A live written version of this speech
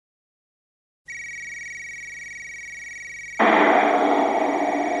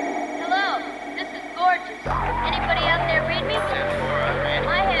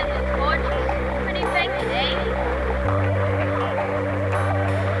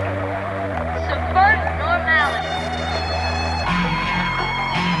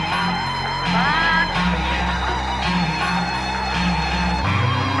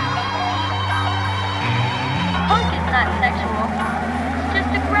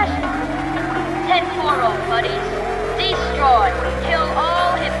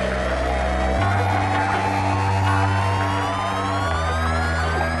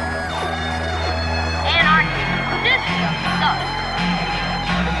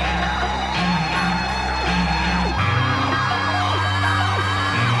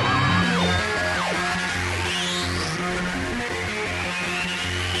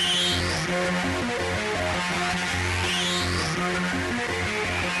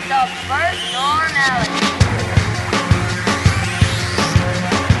the first normality.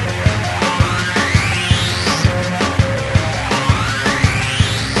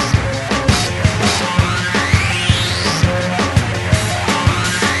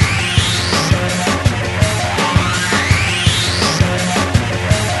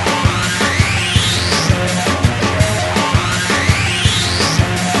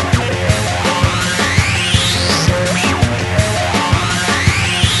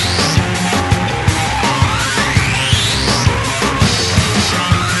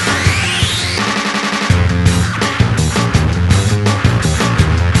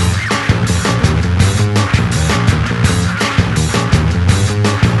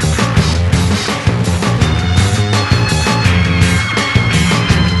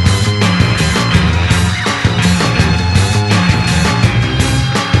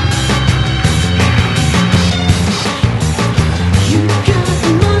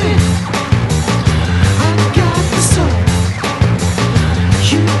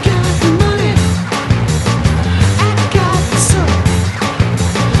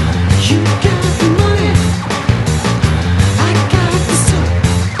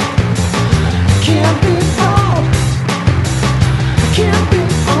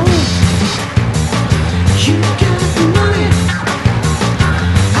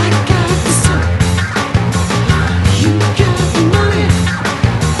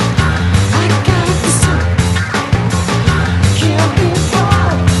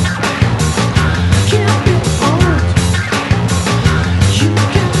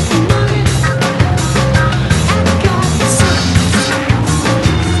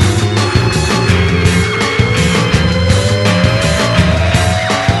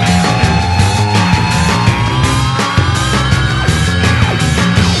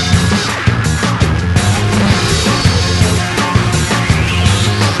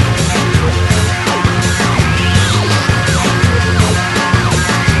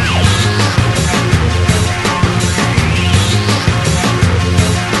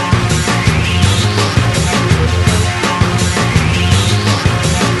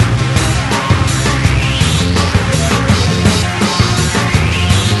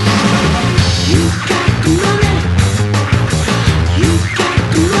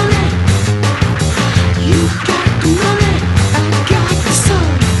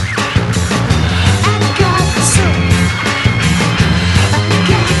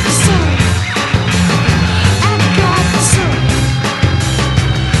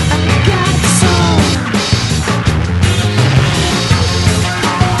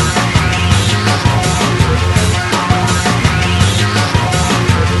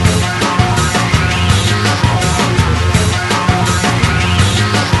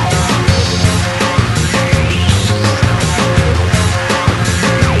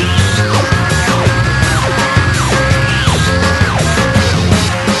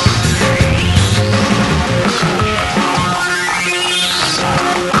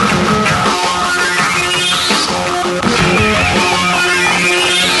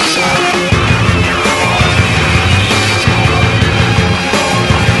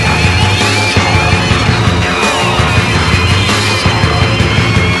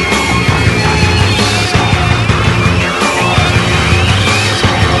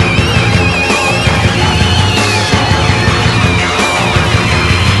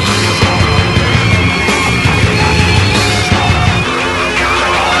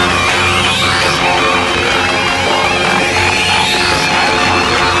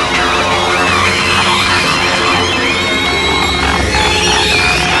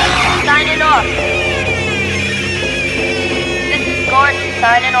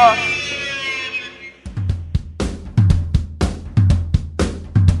 Signing off.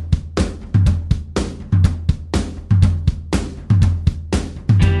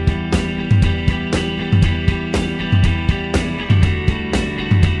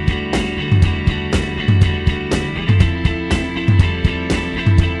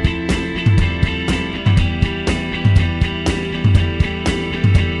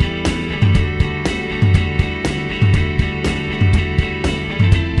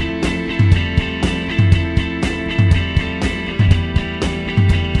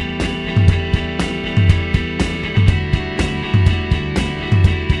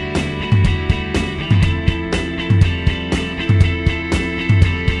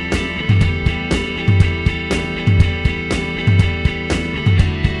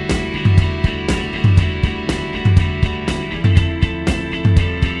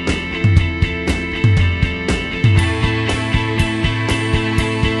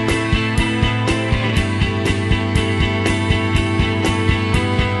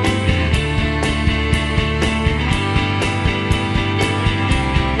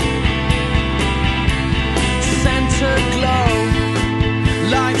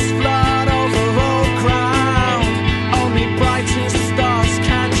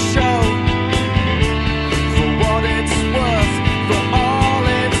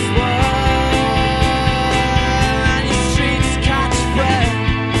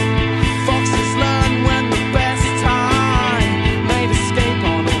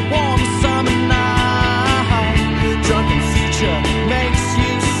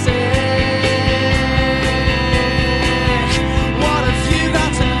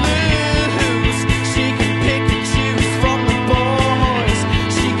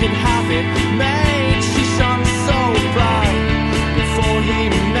 could have it made. She shone so bright before he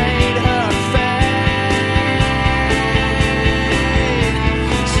made her fade.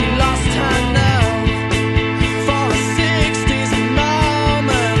 She lost her nerve for a 60s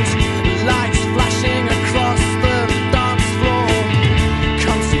moment. Lights flashing across the dance floor.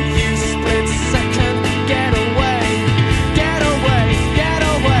 Come to you, split second, get away, get away, get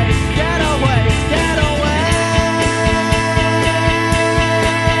away, get away, get away.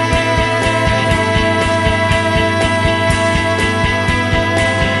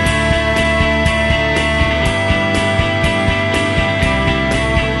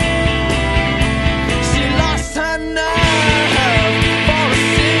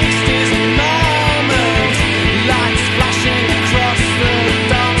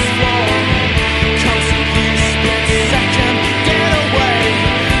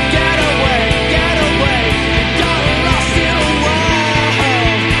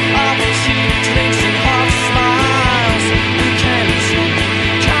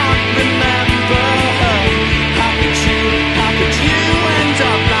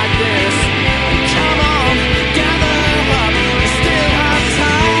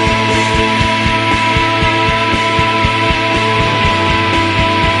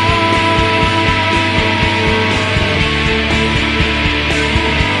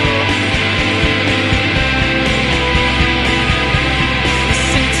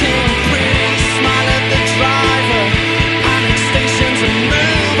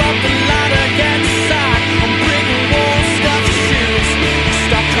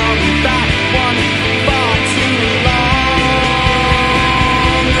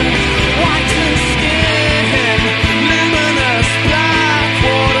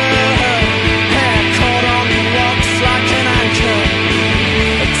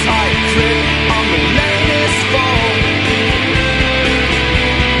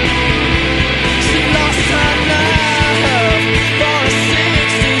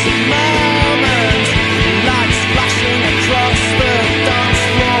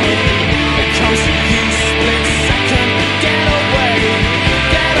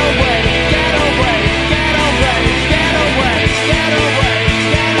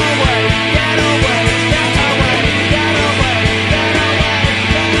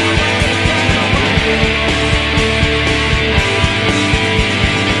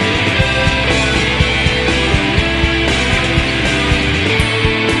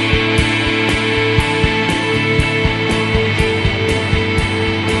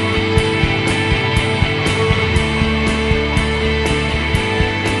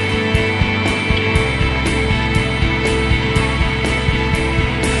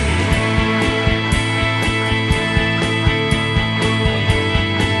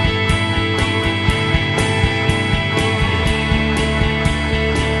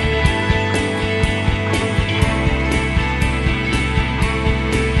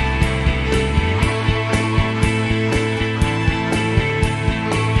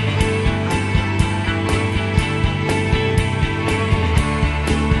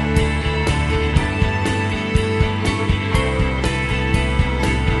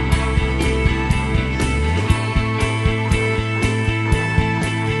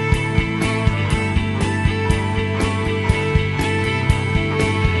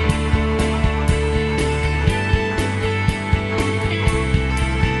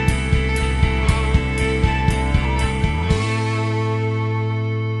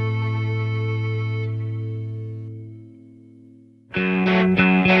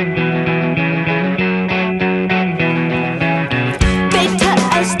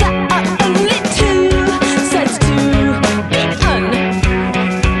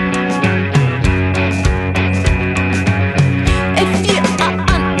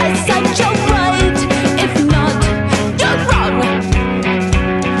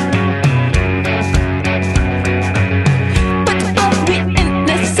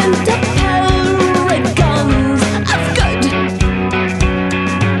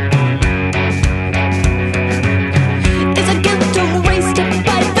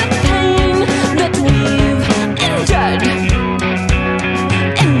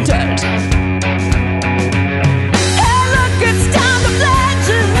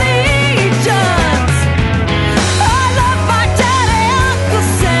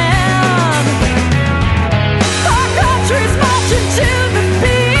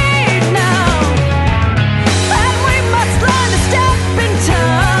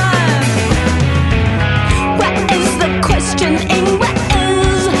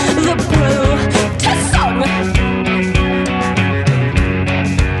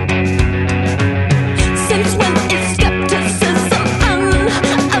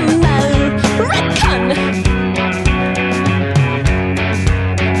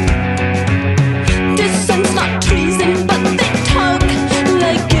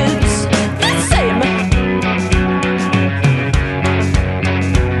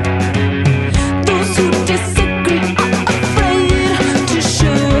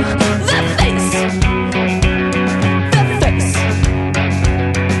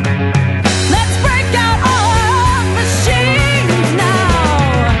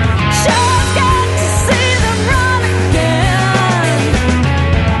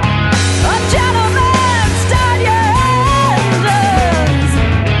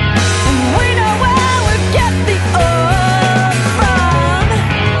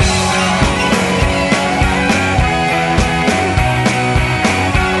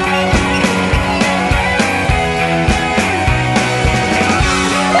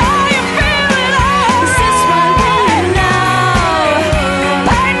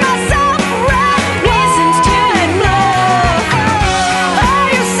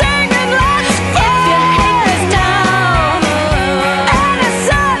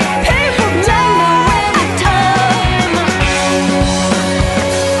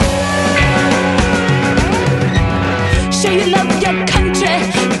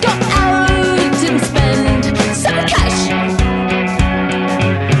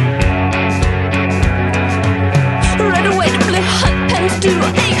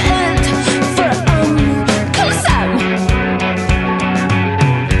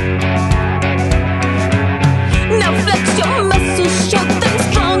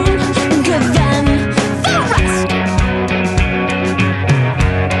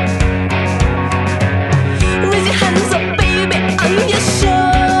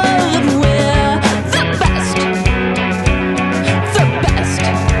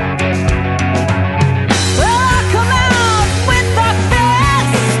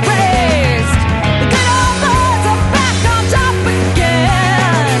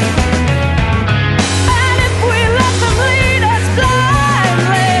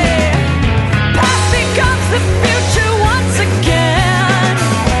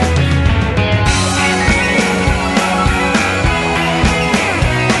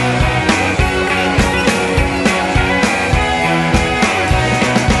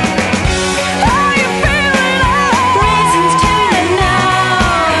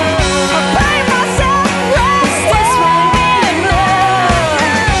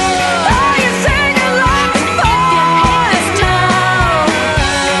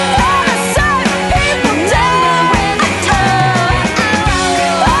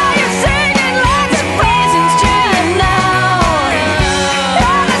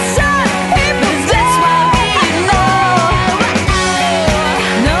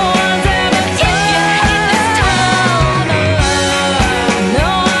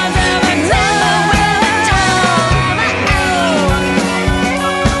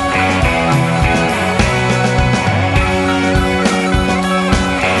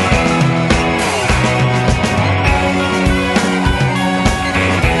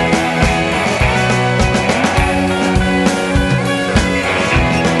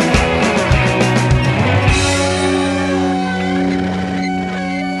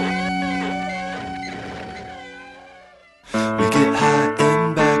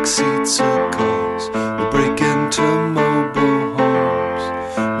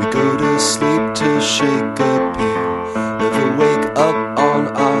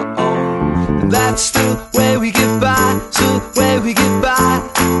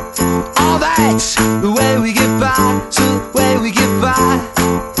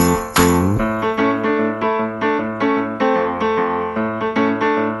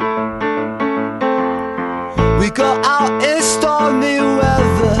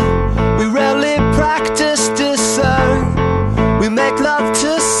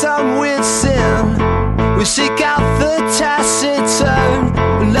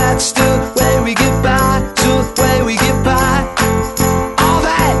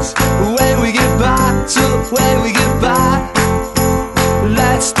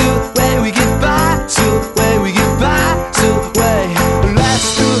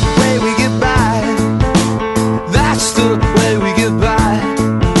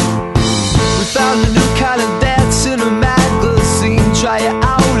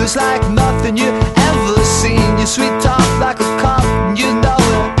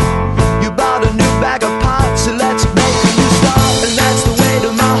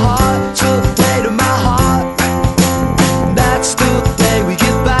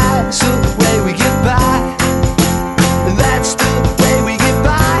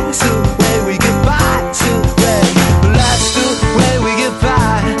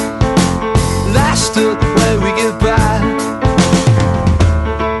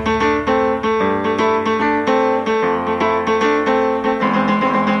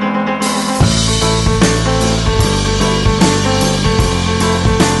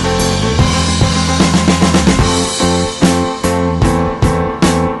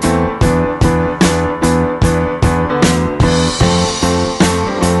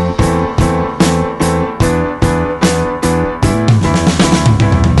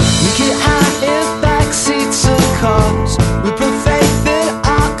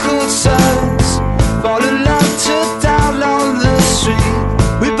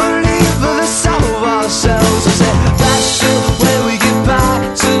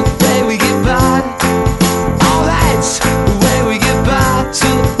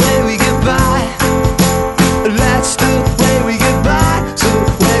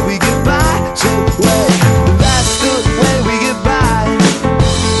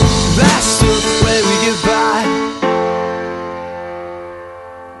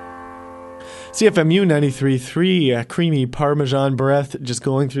 CFMU 93.3, creamy Parmesan breath just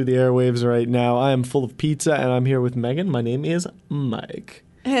going through the airwaves right now. I am full of pizza, and I'm here with Megan. My name is Mike.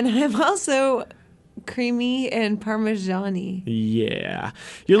 And I'm also creamy and parmesan-y. Yeah.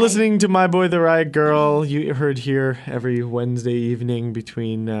 You're listening to My Boy the Riot Girl. You heard here every Wednesday evening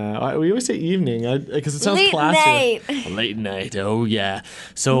between, we always say evening because it sounds Late classier. night. Late night, oh yeah.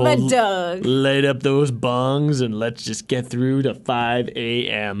 So My dog. light up those bongs and let's just get through to 5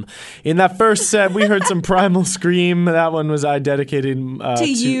 a.m. In that first set, we heard some Primal Scream. That one was I dedicated To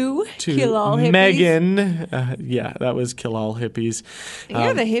you, to Kill All Hippies. Megan. Yeah, that was Kill All Hippies.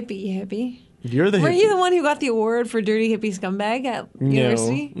 You're the hippie. You're the Were hippie. you the one who got the award for Dirty Hippie Scumbag at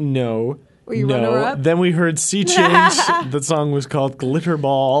university? No. Were you runner-up? Then we heard Sea Change. The song was called Glitter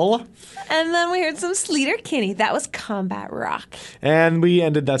Ball. And then we heard some Sleater Kinney. That was Combat Rock. And we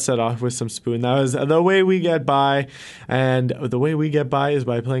ended that set off with some Spoon. That was The Way We Get By. And The Way We Get By is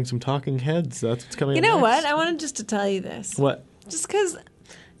by playing some Talking Heads. That's what's coming You up know next. what? I wanted just to tell you this. What? Just because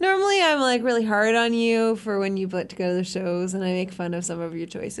normally I'm like really hard on you for when you put together the shows and I make fun of some of your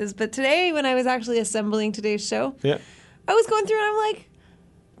choices. But today, when I was actually assembling today's show, Yeah. I was going through and I'm like,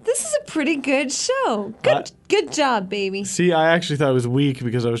 this is a pretty good show. Good job, baby. See, I actually thought it was weak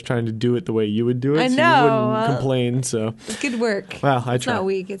because I was trying to do it the way you would do it. I so know, you wouldn't complain. So, Good work. well, I It's tried. not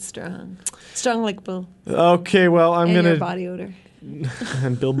weak, it's strong. Strong like Bill. Okay, well, I'm And going your to... body odor.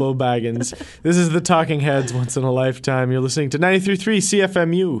 and Bilbo Baggins. This is the Talking Heads Once in a Lifetime. You're listening to 93.3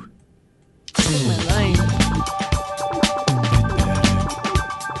 CFMU. My line.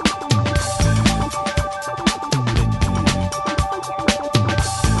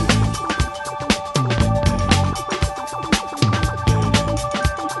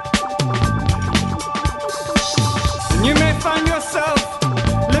 You may find yourself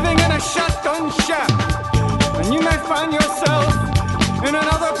living in a shotgun shack, and you may find yourself in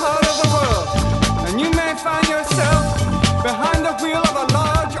another part of the world, and you may find yourself behind the wheel of a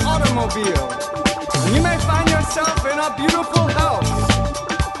large automobile, and you may find yourself in a beautiful house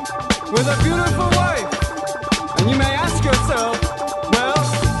with a beautiful wife, and you may ask yourself, well,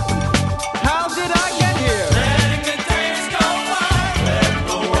 how did I get here? Letting the days go by, let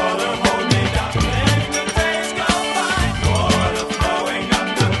the water hold me down. Letting the days go by, water flowing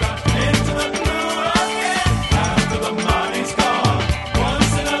underground into the blue again. After the money's gone,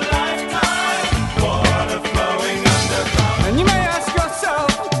 once in a lifetime, water flowing underground. And you may ask yourself,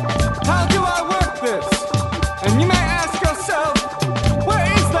 how do I work this? And you may ask yourself, where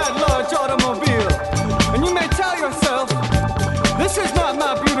is that large automobile? And you may tell yourself, this is not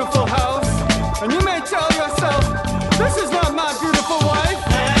my beautiful house. And you may tell yourself, this is not my beautiful wife.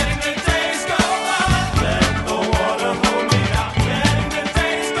 Letting the days go by, let the water hold me down. Letting the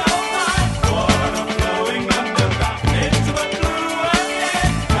days go by, water flowing underground into the blue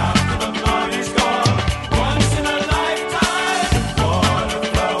again. After the money's gone, once in a lifetime, water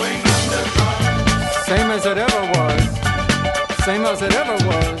flowing underground. Same as it ever was. Same as it ever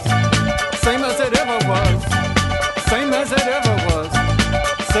was. Same as it ever was. Same as it ever was.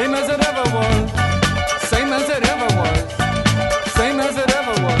 Same as it ever was. Same as it ever was. Same as it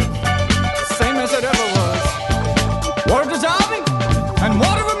ever was. Same as it ever was. Water dissolving and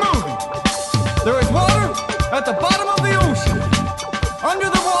water removing. There is water at the bottom of the ocean. Under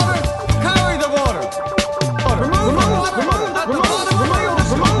the water, carry the water. Remove the water at the bottom of the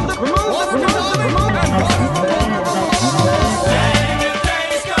ocean. Water dissolving and water removing. Letting the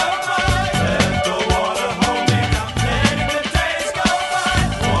days go by, let the water hold me down. Letting the days go by,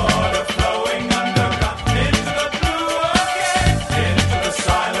 water flowing underground into the blue again, into the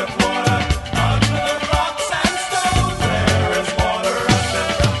silent water, under the rocks and stones. There is water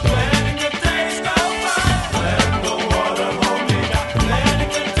underground. Letting the days go by, let the water hold me down.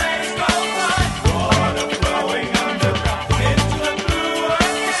 Letting the days go by, water flowing underground into the blue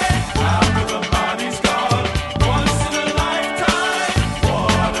again. After the money's gone, once in a lifetime,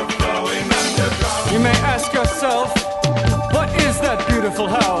 water flowing underground. You may ask yourself, what is that beautiful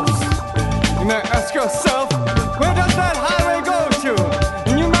house? You may ask yourself, where does that highway go to?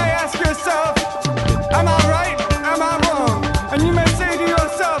 And you may ask yourself, am I right? Am I wrong? And you may say to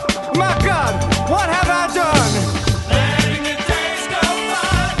yourself, my God, what have I done? Letting the days go by,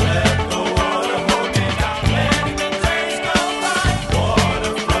 let the water hold me down. Letting the days go by,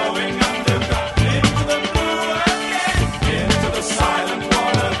 water flowing underground into the blue again, into the silent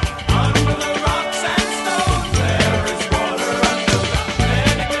water, under the rocks and stones. There is water underground.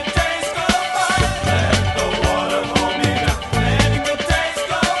 Letting the days go by, let the water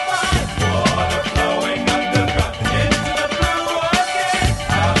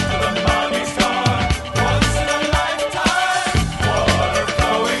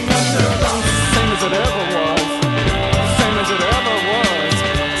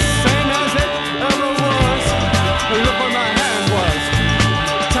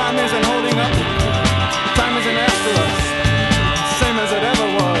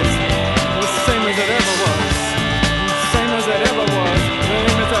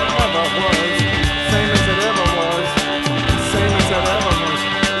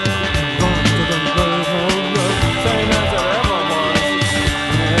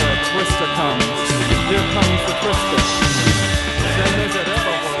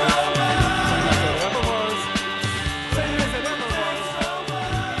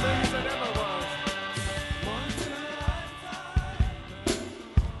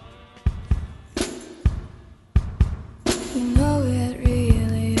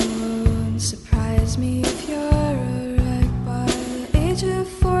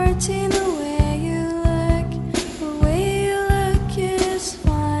 14, the way you look is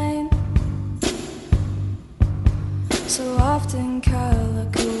fine. So often Carla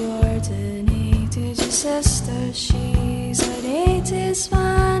coordinated your sister. She said 8 is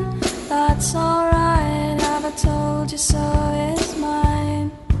fine, that's alright. Have I told you so is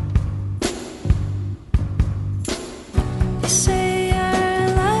mine? You say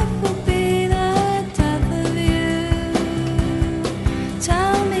your life will be the death of you.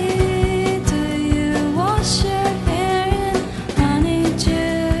 Tell me, do you wash your hair in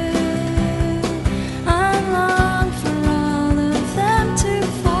honeydew? I long for all of them to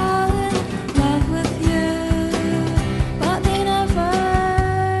fall in love with you, but they never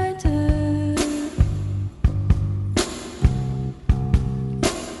do.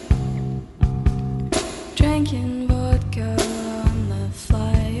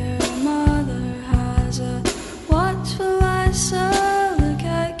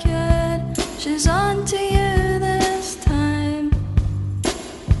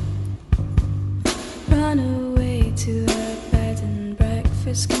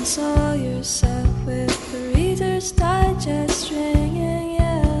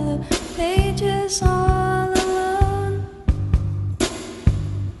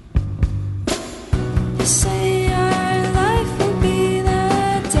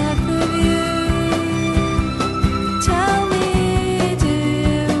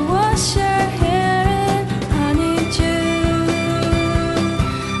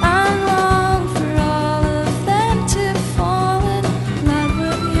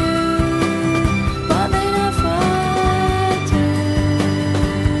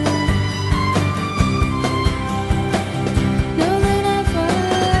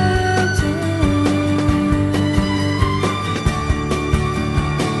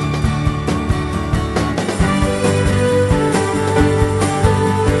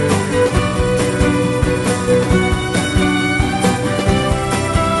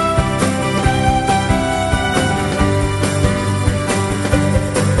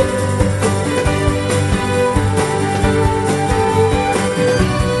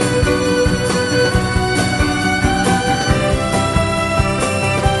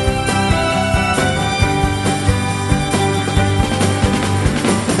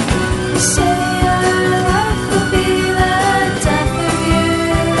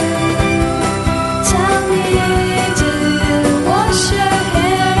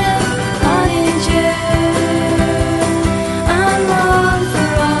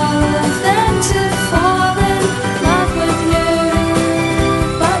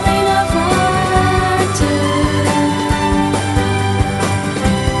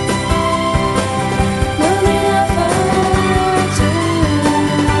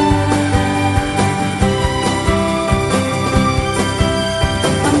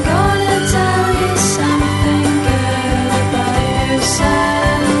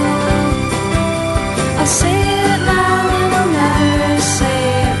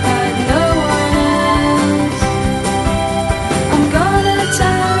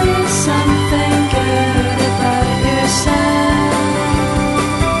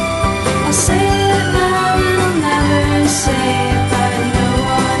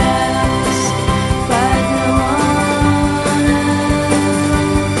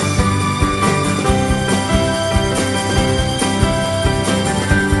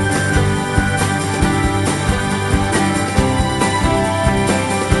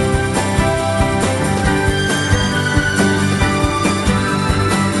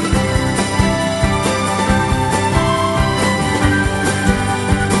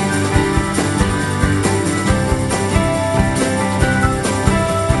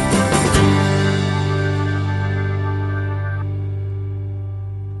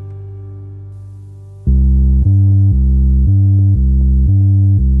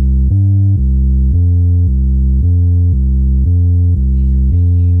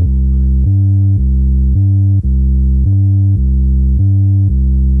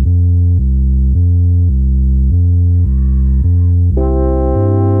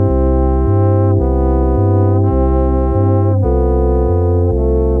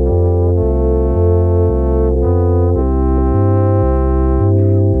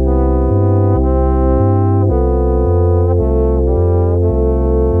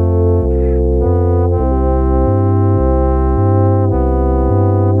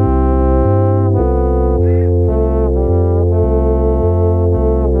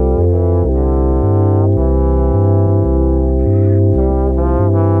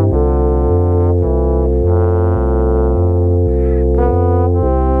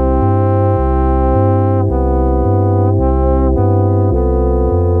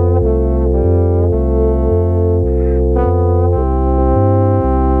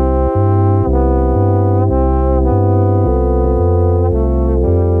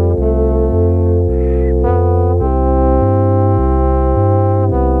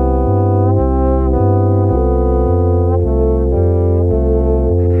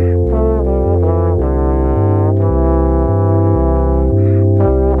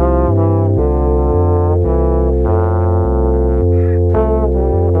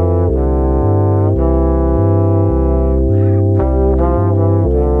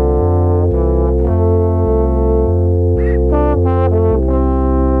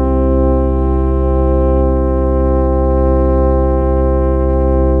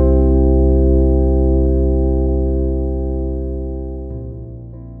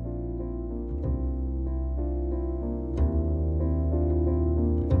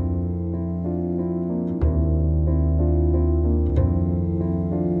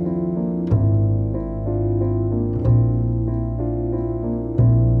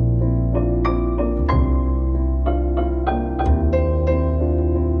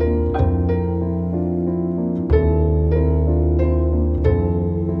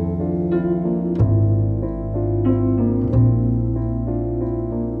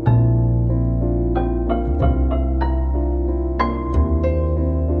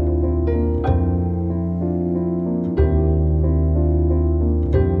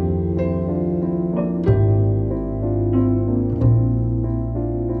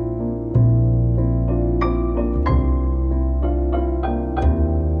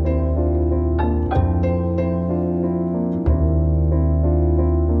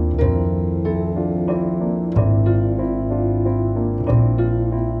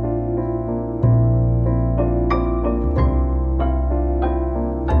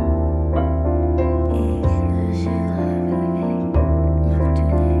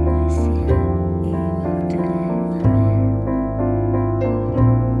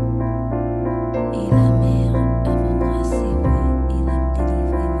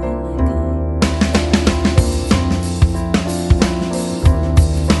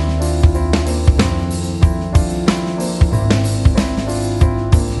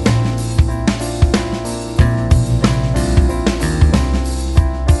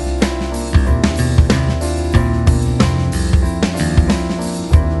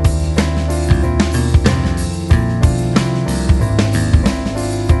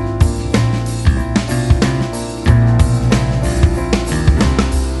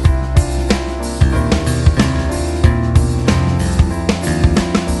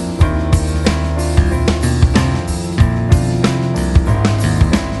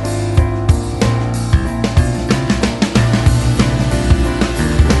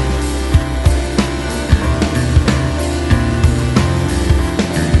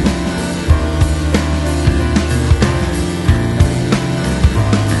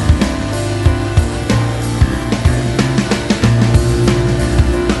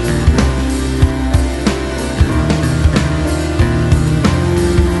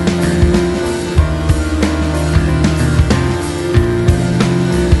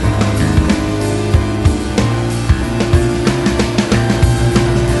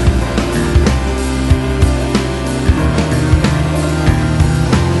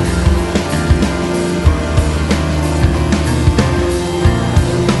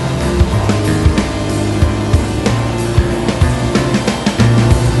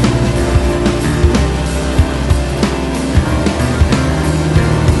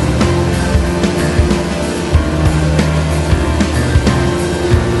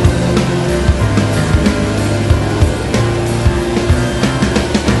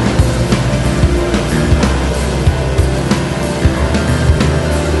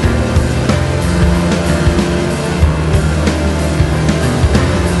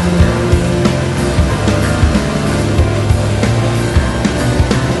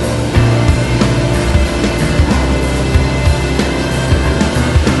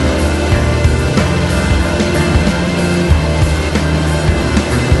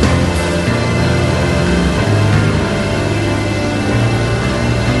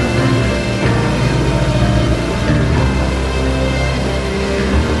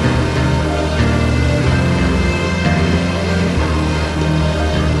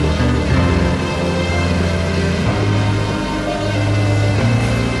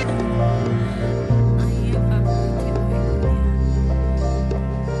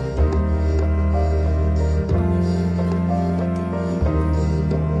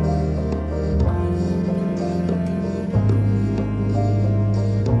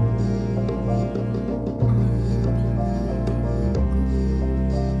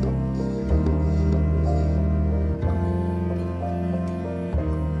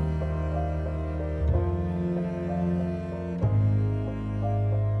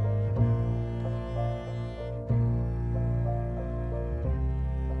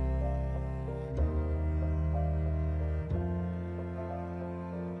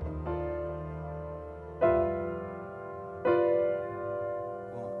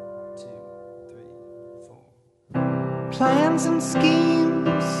 plans and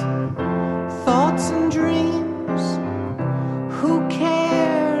schemes, thoughts and dreams. Who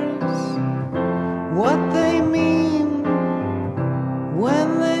cares what they mean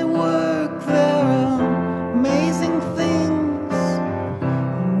when they work their amazing things?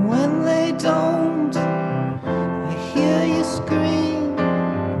 And when they don't, I hear you scream.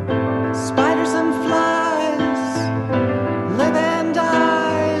 Spiders and flies live and die.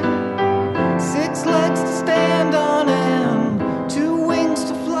 6 legs to stand on and 2 wings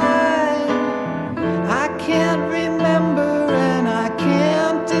to fly. I can't remember and I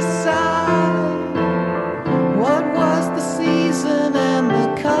can't decide what was the season and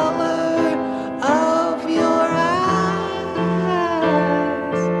the color of your eyes.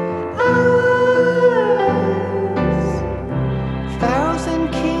 Pharaohs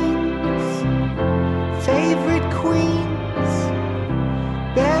and kings, favorite queens,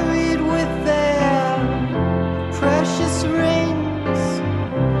 buried with their precious rings.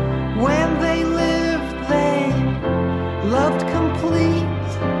 When they lived, they loved complete.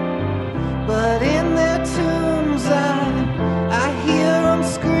 But in their tombs, I hear them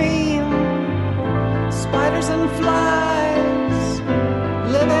scream. Spiders and flies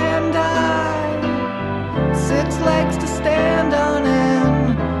live and die. 6 legs to stand on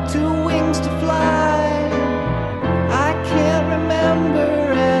and 2 wings to fly. I can't remember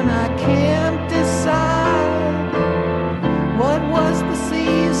and I can't decide what was the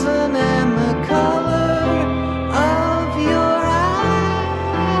season and the color of your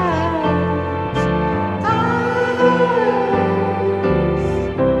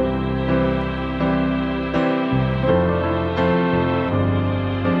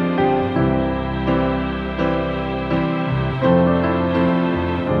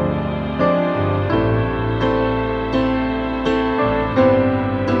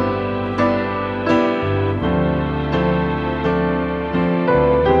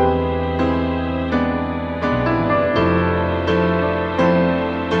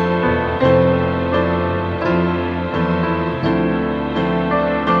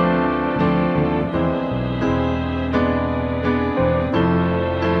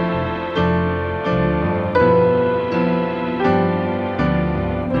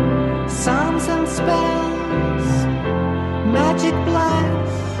Songs and spells, magic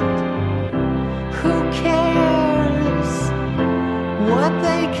blast. Who cares what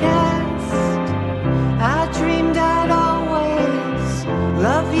they cast? I dreamed I'd always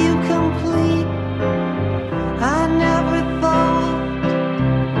love you complete. I never thought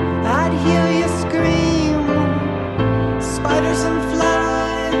I'd hear you scream. Spiders and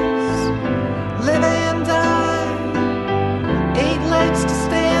flies live and die. 8 legs to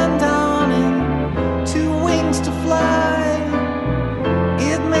stand on and 2 wings to fly.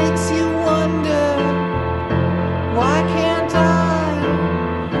 It makes you wonder, why can't I?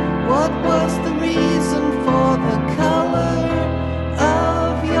 What was the reason for the color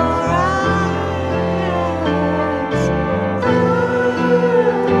of your eyes?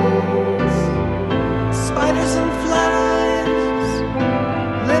 Spiders and flies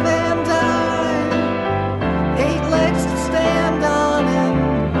live and die. 8 legs to stand on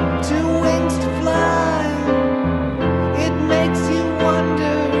and 2 wings to fly. It makes you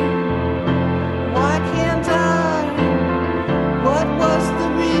wonder, why can't I? What was the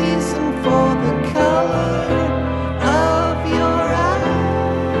reason for the color of your eyes?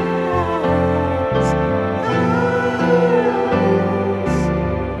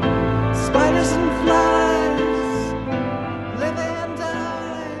 Spiders and flies live and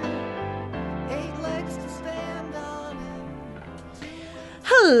die. 8 legs to stand on and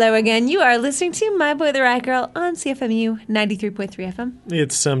Hello again. You are listening to My Boy the Riot Girl on CFMU 93.3 FM.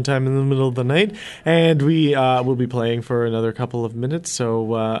 It's sometime in the middle of the night, and we will be playing for another couple of minutes.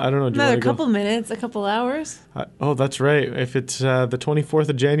 So I don't know. Do you Another wanna go? couple minutes, a couple hours. Oh, that's right. If it's the 24th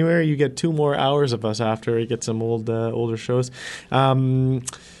of January, you get 2 more hours of us after we get some older shows.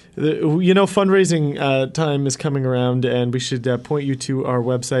 Fundraising time is coming around, and we should point you to our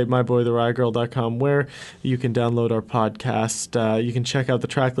website, myboytheriotgirl.com, where you can download our podcast. You can check out the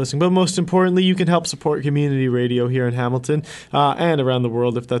track listing, but most importantly, you can help support community radio here in Hamilton and around the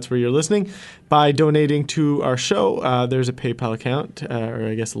world if that's where you're listening by donating to our show. There's a PayPal account, or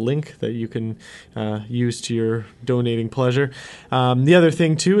I guess a link that you can use to your donating pleasure. The other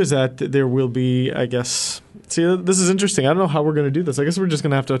thing, too, is that there will be, I guess... See, this is interesting. I don't know how we're going to do this. I guess we're just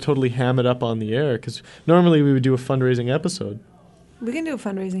going to have to totally ham it up on the air, because normally we would do a fundraising episode. We can do a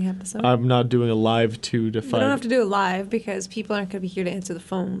fundraising episode. I'm not doing a live 2 to 5. We don't have to do it live because people aren't going to be here to answer the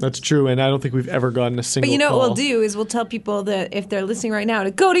phone. That's true, and I don't think we've ever gotten a single But you know call. what we'll do is we'll tell people that if they're listening right now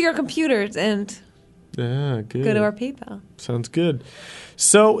to go to your computers and Yeah, good. Go to our PayPal. Sounds good.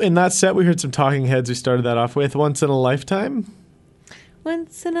 So in that set, we heard some Talking Heads. We started that off with Once in a Lifetime.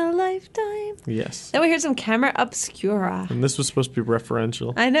 Once in a lifetime. Yes. Then we heard some Camera Obscura. And this was supposed to be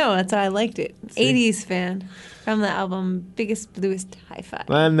referential. I know, that's why I liked it. See? 80s fan from the album Biggest Bluest Hi-Fi.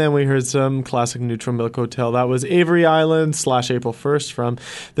 And then we heard some classic Neutral Milk Hotel. That was Avery Island / April 1st from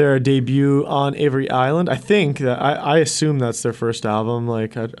their debut on Avery Island. I think that I assume that's their first album.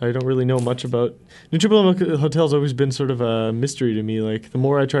 Like I don't really know much about Neutral Milk Hotel's always been sort of a mystery to me. Like the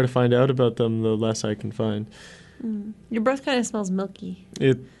more I try to find out about them, the less I can find. Your breath kind of smells milky.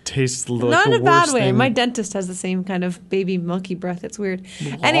 It tastes like Not the in a bad worst way. thing. My dentist has the same kind of baby milky breath. It's weird.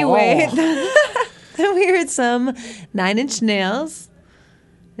 Anyway, then we heard some 9 Inch Nails.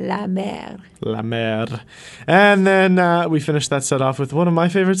 La Mer. La Mer. And then we finished that set off with one of my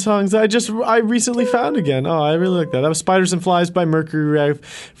favorite songs that I recently found again. Oh, I really like that. That was Spiders and Flies by Mercury Rev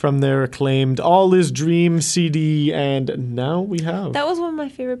from their acclaimed All Is Dream CD. And now we have... That was one of my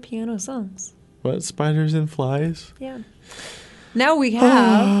favorite piano songs. What? Spiders and Flies? Yeah. Now we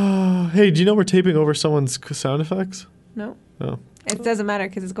have... Hey, do you know we're taping over someone's sound effects? No. Oh. It doesn't matter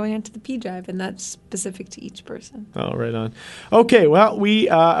because it's going onto the P drive and that's specific to each person. Oh, right on. Okay, well, we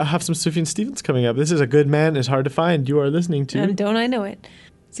have some Sufjan Stevens coming up. This is A Good Man Is Hard to Find. You are listening to... And don't I know it.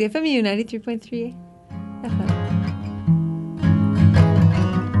 CFMU 93.3 FM.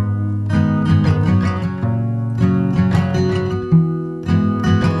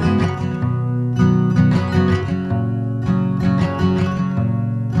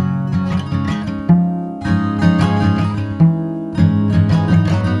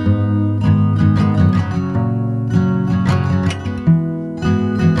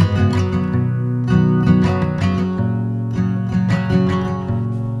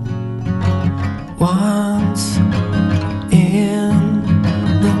 Once in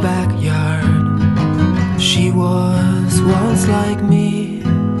the backyard, she was once like me.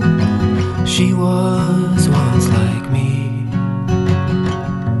 She was once like me.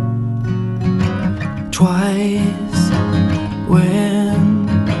 Twice when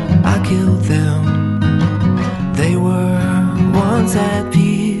I killed them, they were once at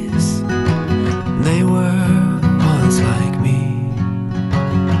peace. They were once like me.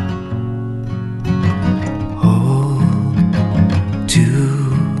 To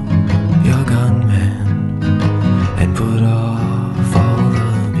your gunman and put off all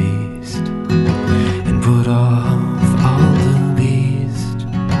the beast, and put off all the beast,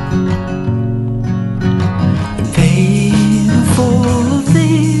 and paid full of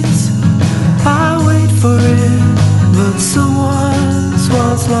these. I wait for it, but someone's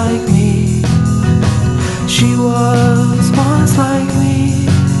once like me. She was once like me.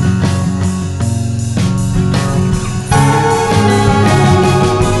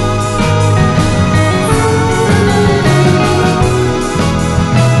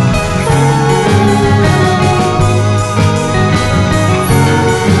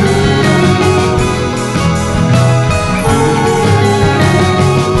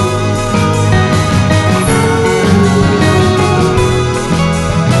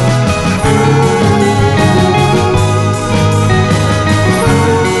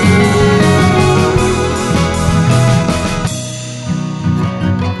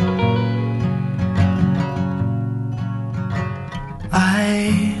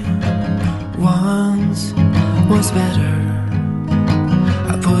 I once was better.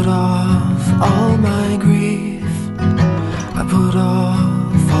 I put off all my grief. I put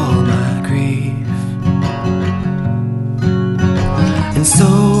off all my grief. And so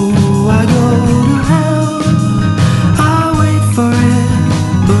I go to hell. I wait for it,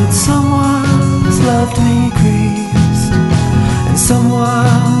 but someone's left me creased, and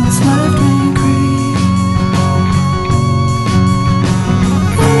someone's left me creased.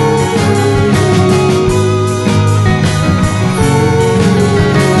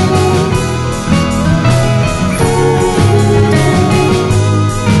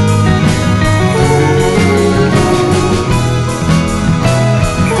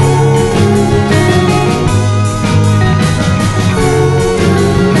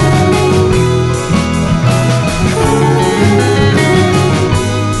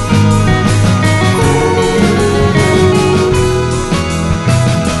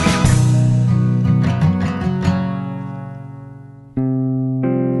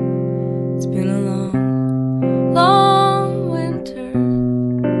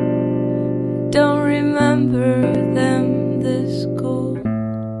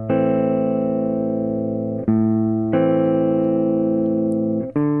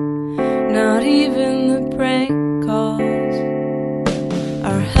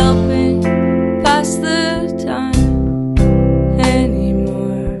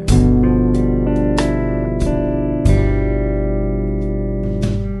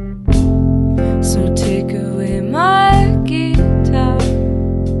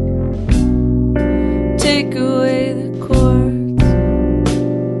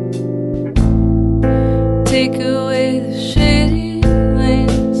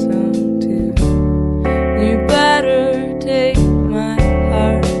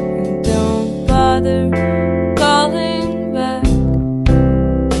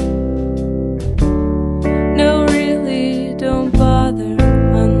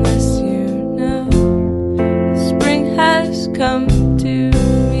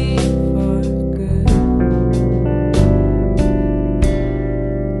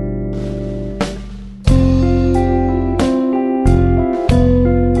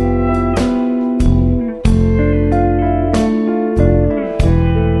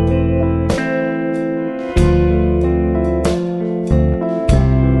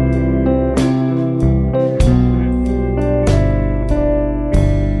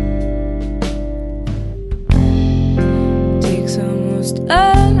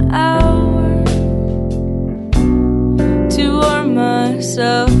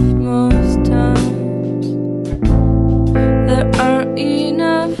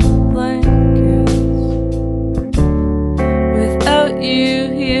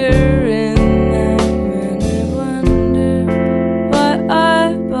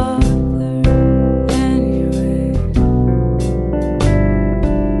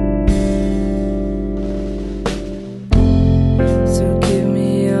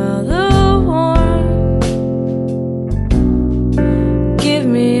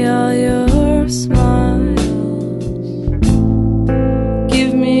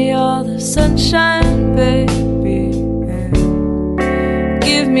 sunshine, baby, and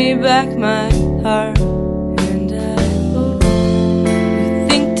give me back my heart. And I hope you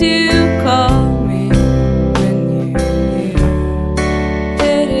think to call me when you hear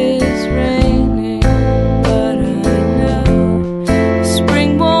it is raining. But I know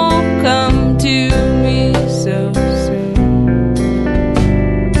spring won't come to me so soon.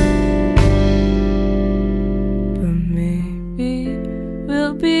 But maybe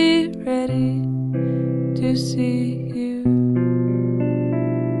we'll be ready to see you.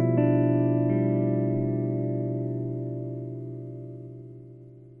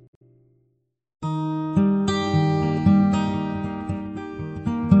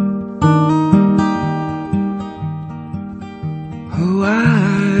 Oh,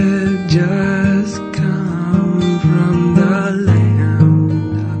 I just come from the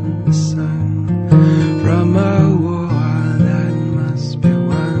land of the sun, from a war that must be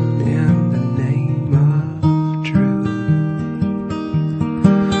won in the name of truth.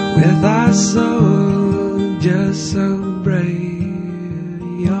 With our soldiers so brave,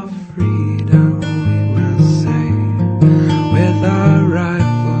 your freedom we will save. With our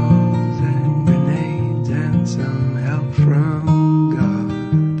rifles and grenades and some help from God.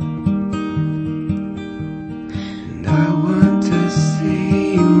 And I want to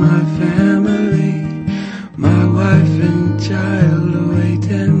see my family, my wife and child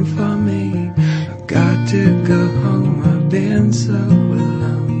waiting for me. I've got to go home, I've been so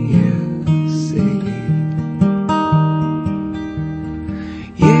alone, you see.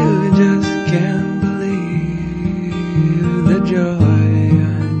 You just can't believe the joy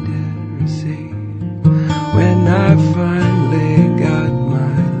I did receive when I finally got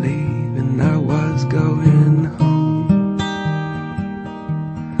my leave and I was going home.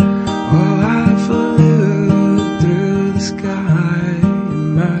 Oh, I flew through the sky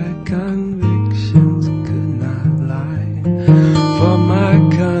and my convictions could not lie. For my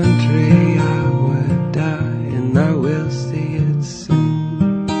country I would die, and I will see it soon.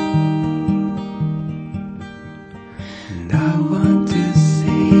 And I want to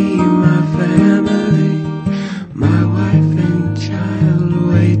see my family, my wife and child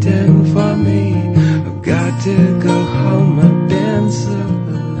waiting for me. I've got to go home, I've been so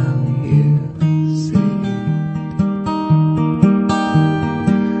alone, you see.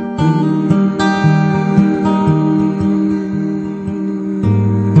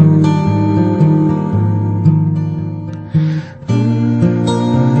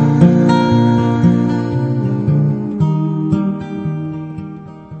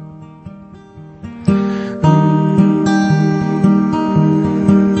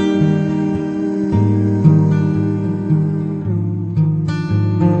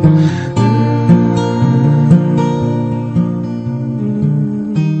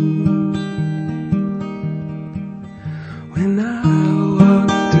 When I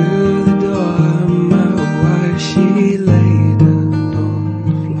walked through the door, my wife, she laid upon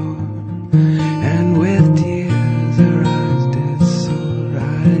the floor, and with tears her eyes did soar.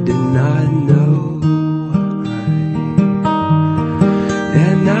 I did not know why.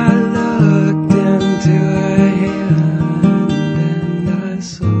 Then I looked into her hand, and I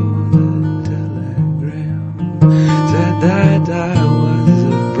saw the telegram. Said that I was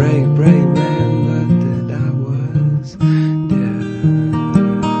a brave, brave man, but that I was dead.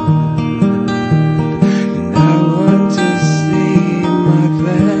 And I want to see my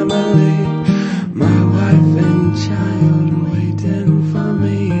family, my wife and child waiting for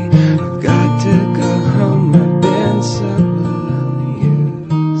me. I've got to go home, I've been so alone, you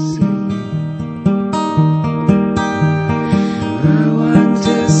see. I want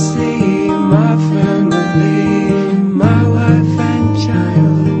to see my family, my wife and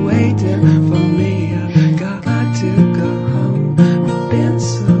child waiting for me. I've got to go home, I've been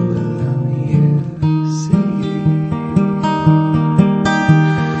so alone, you see.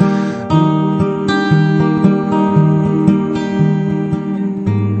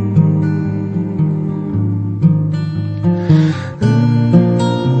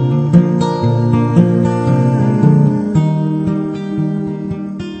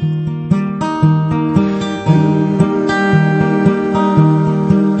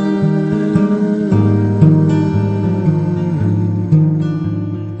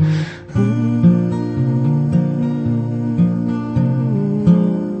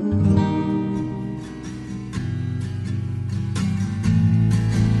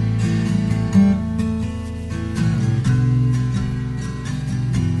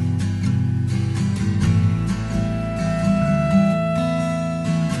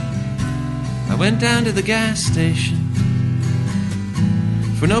 went down to the gas station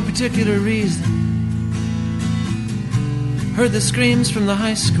for no particular reason. Heard the screams from the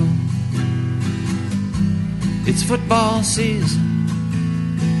high school. It's football season.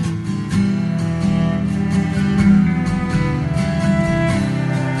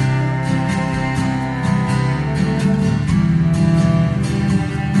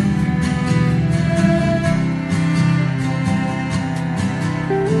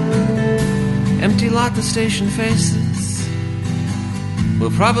 Empty lot the station faces.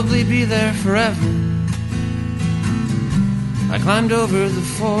 We'll probably be there forever. I climbed over the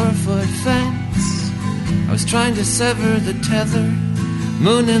 4-foot fence. I was trying to sever the tether.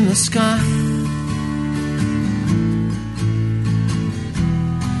 Moon in the sky.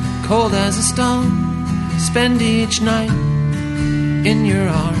 Cold as a stone. Spend each night in your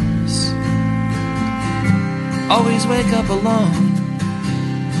arms. Always wake up alone.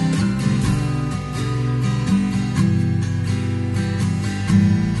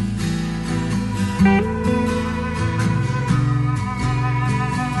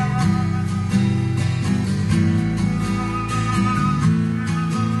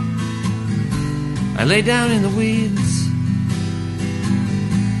 I lay down in the weeds.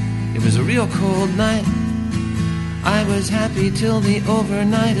 It was a real cold night. I was happy till the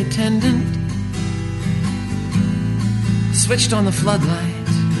overnight attendant switched on the floodlight.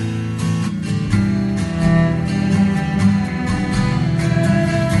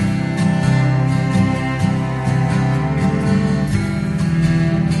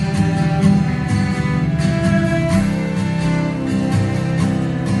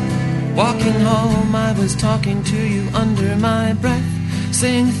 Walking home, I was talking to you under my breath,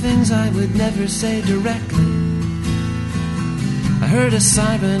 saying things I would never say directly. I heard a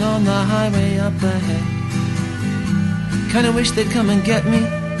siren on the highway up ahead. Kinda wish they'd come and get me.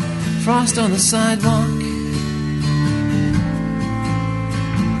 Frost on the sidewalk,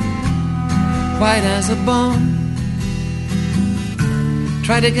 white as a bone.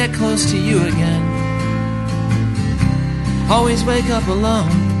 Try to get close to you again. Always wake up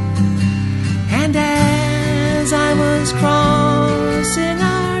alone. And as I was crossing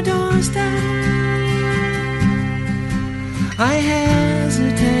our doorstep, I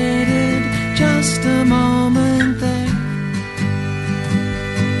hesitated just a moment there.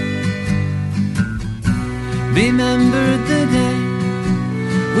 Remembered the day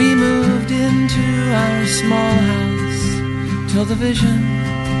we moved into our small house, till the vision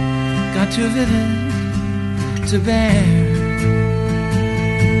got too vivid to bear.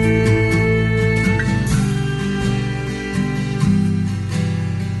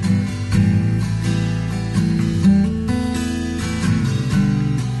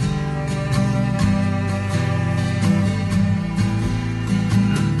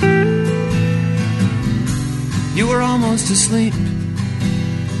 You were almost asleep,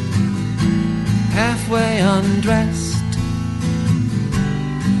 halfway undressed.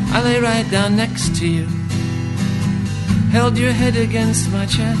 I lay right down next to you, held your head against my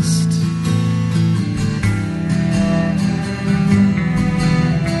chest.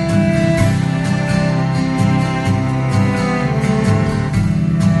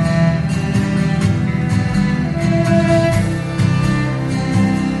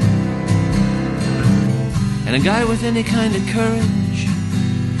 And a guy with any kind of courage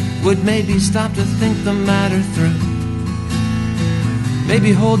would maybe stop to think the matter through.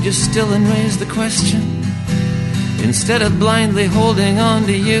 Maybe hold you still and raise the question, instead of blindly holding on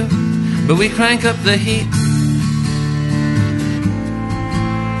to you. But we crank up the heat,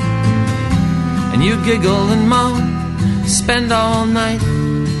 and you giggle and moan. Spend all night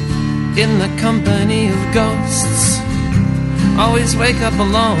in the company of ghosts. Always wake up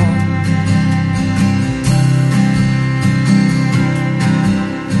alone.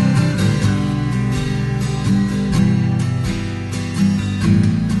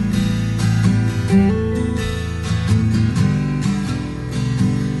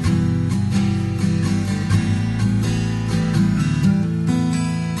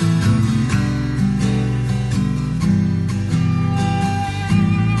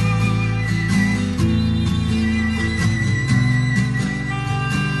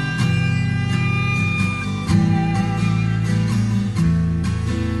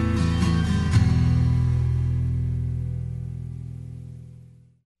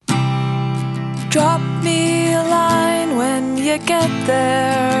 Drop me a line when you get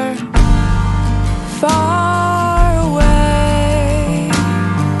there, far away.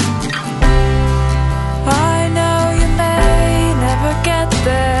 I know you may never get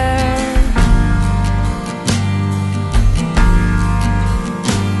there,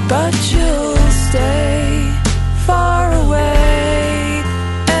 but you'll stay far away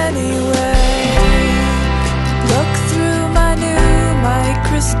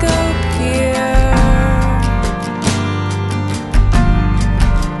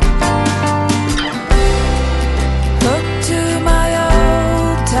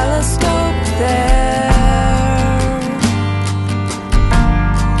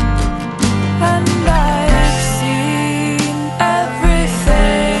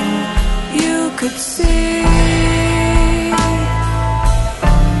could see.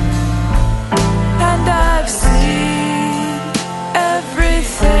 And I've seen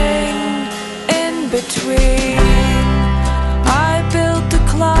everything in between. I built a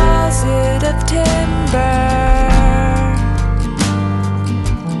closet of timber.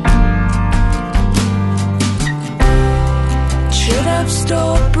 Should have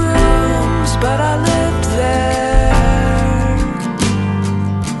stored brooms, but I lived there.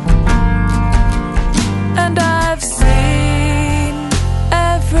 And I've seen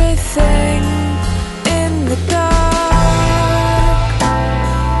everything in the dark.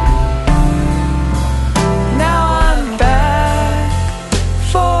 Now I'm back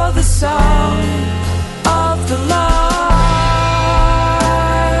for the song of the lark.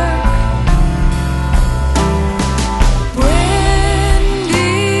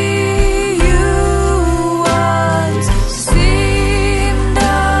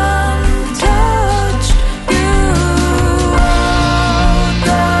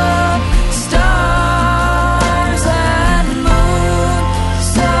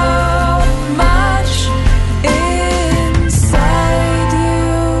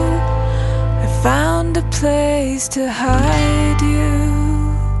 Place to hide you.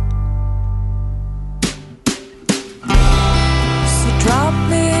 So drop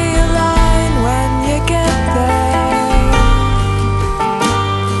me a line when you get there.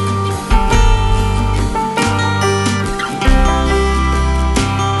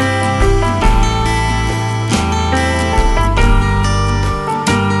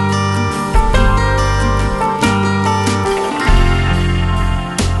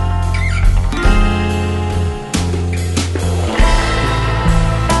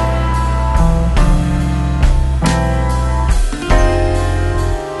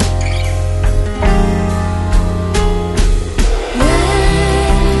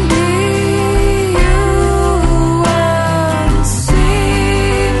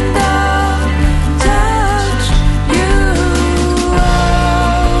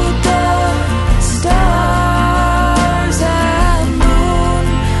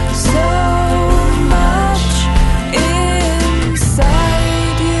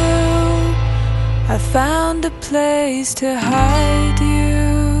 Found a place to hide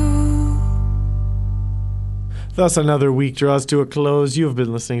you. Thus, another week draws to a close. You have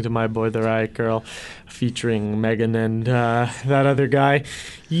been listening to My Boy the Riot Girl, featuring Megan and that other guy.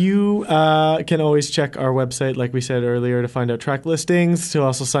 You can always check our website, like we said earlier, to find out track listings, to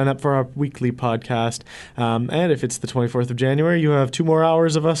also sign up for our weekly podcast. And if it's the 24th of January, you have 2 more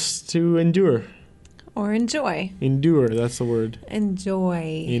hours of us to endure. Or enjoy. Endure, that's the word.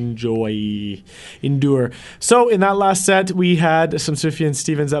 Enjoy. Endure. So in that last set, we had some Sufjan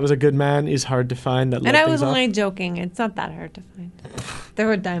Stevens. That Was a Good Man is hard to find. That And I was only joking. It's not that hard to find. There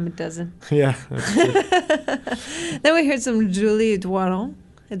were a dime a dozen. Yeah, that's true. Then we heard some Julie Doiron.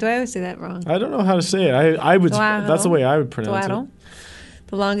 Do I always say that wrong? I don't know how to say it. I would. Doiron. That's the way I would pronounce Doiron. it.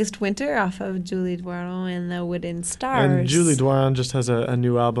 The Longest Winter off of Julie Doiron and the Wooden Stars. And Julie Doiron just has a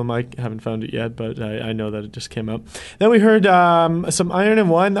new album. I haven't found it yet, but I know that it just came out. Then we heard some Iron and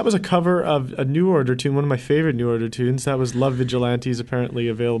Wine. That was a cover of a New Order tune, one of my favorite New Order tunes. That was Love Vigilantes, apparently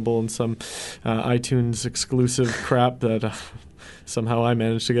available in some iTunes exclusive crap that somehow I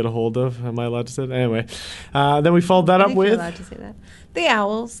managed to get a hold of. Am I allowed to say that? Anyway. Then we followed that up with... You're allowed to say that. The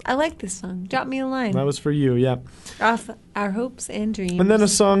Owls. I like this song. Drop me a line. That was for you, yeah. Off Our Hopes and Dreams. And then a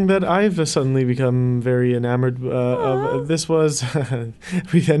song that I've suddenly become very enamored of. This was,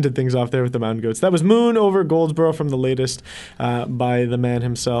 we ended things off there with the Mountain Goats. That was Moon over Goldsboro from the latest by the man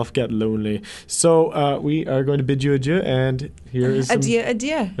himself, Get Lonely. So we are going to bid you adieu, and here is some... Adieu,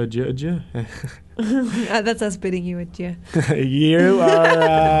 adieu. Adieu, adieu. That's us bidding you adieu. You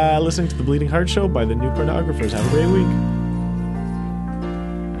are listening to The Bleeding Heart Show by the New Pornographers. Have a great week.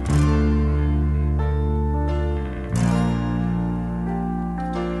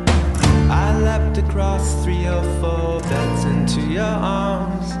 Across 3 or 4 beds into your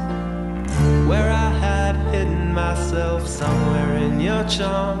arms, where I had hidden myself somewhere in your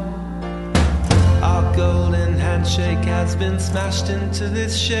charm. Our golden handshake has been smashed into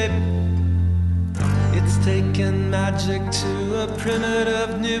this shape. It's taken magic to a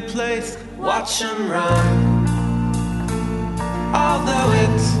primitive new place. Watch 'em run, although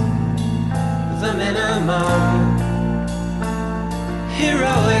it's the minimum.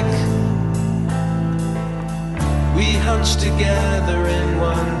 Heroic, we hunched together in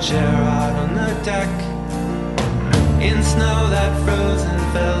one chair out on the deck, in snow that froze and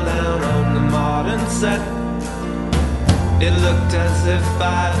fell down on the modern set. It looked as if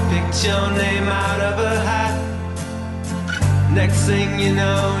I picked your name out of a hat. Next thing you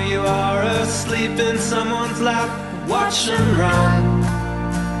know, you are asleep in someone's lap. Watch them run.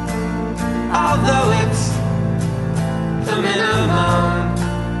 Although it's the minimum,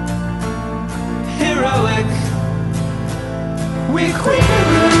 heroic, we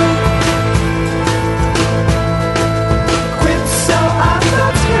queer.